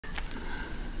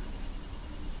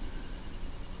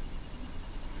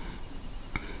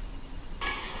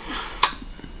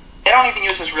don't even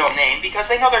use his real name because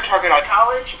they know their target audience.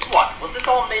 College? What? Was this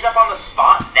all made up on the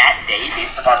spot that day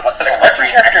based upon what The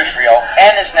celebrity character is real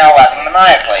and is now laughing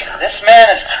maniacally. This man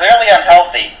is clearly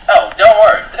unhealthy. Oh, don't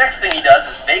worry. The next thing he does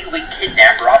is vaguely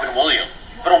kidnap Robin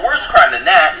Williams. But a worse crime than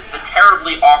that is the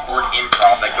terribly awkward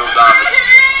improv that goes on with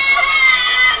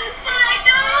I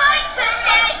don't like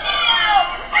pistachio!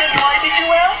 Then why did you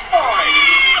ask for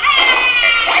it?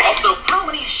 Also, how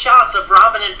many shots of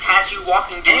Robin and Patchy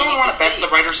walking do you Anyone need want to to bet see? the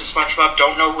writers of SpongeBob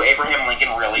don't know who Abraham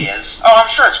Lincoln really is? Oh, I'm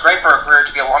sure it's great for a career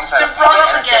to be alongside Then a brought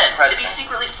public up again. entertainment Is he president.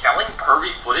 secretly selling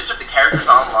pervy footage of the characters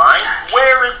online?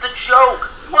 Where is the joke?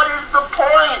 What is the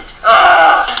point?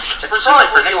 It's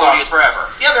presumably lost forever.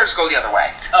 The others go the other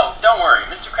way. Oh, don't worry.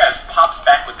 Mr. Krabs pops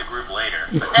back with the group later.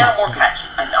 But now more Patchy.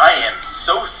 And I am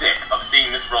so sick of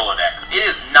seeing this Rolodex. It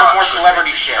is not More good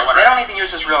celebrity to shit. know what They I- don't even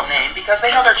use his real name because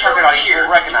they know their target audience Here,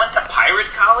 will you recognize. went to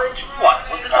pirate college? What?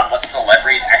 Was this on what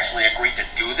celebrities actually agreed to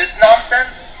do this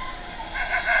nonsense?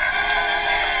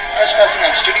 Trespassing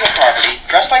on studio property,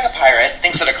 dressed like a pirate,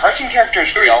 thinks that a cartoon character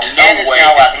is There real, is no and is way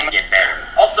now this laughing. can get better.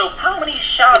 Also, how many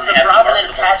shots of Robin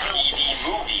and Patchy TV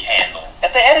movie handle?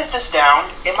 If they edit this down,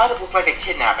 it might have looked like a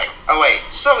kidnapping. Oh wait,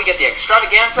 so we get the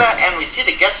extravaganza, and we see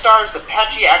the guest stars that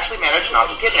Patchy actually managed not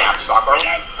to kidnap, Soccer.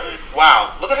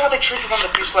 Wow, look at how they treated one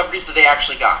of the few celebrities that they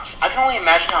actually got. I can only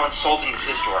imagine how insulting this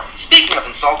is to her. Speaking of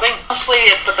insulting, honestly,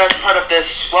 it's the best part of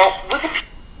this, well, Wikipedia.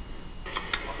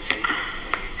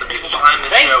 The people behind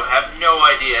this show have no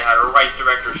idea how to write,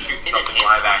 direct, or shoot something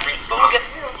live action.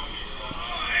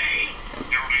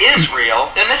 Is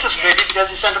real, then this is creepy because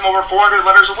he sent him over 400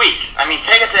 letters a week. I mean,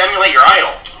 take it to emulate your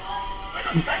idol.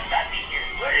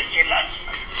 Where is your lunch?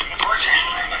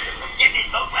 Give these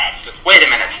boat rats. Wait a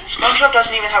minute, SpongeBob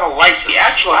doesn't even have a license. The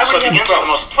actual episode begins with the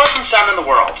most pleasant sound in the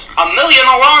world. 1,000,000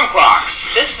 alarm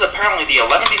clocks! This is apparently the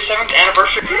 11th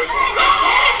anniversary.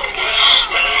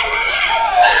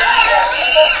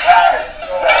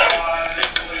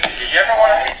 Did you ever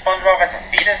want to see SpongeBob as a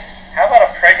fetus? How about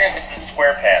a pregnant Mrs.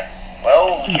 SquarePants?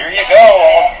 Well, here you go.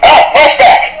 Oh,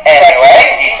 flashback!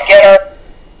 Anyway, he's getting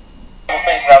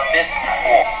Things about this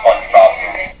cool SpongeBob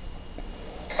movie.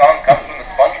 The song comes from the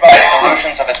SpongeBob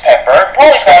solutions of his pet bird,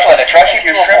 especially the trashy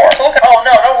shrimp. Oh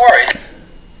no, don't worry.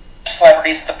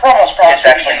 Celebrities, the promos promise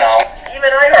actually know. Even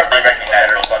I hardly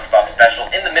recognize our SpongeBob special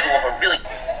in the middle of a really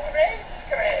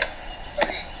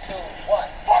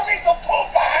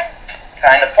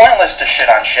Kinda pointless to shit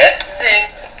on shit. sing.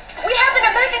 We have an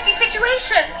emergency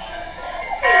situation.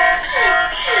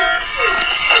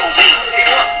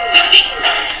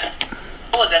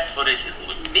 Rolodex footage is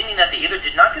loose, meaning that they either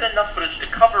did not get enough footage to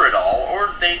cover it all,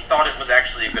 or they thought it was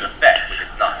actually a good effect, which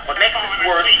it's not. What makes this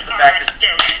worse is the fact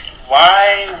that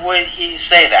Why would he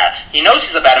say that? He knows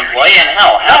he's a bad employee, and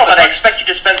how would I expect you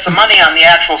to spend some money on the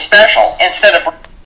actual special instead of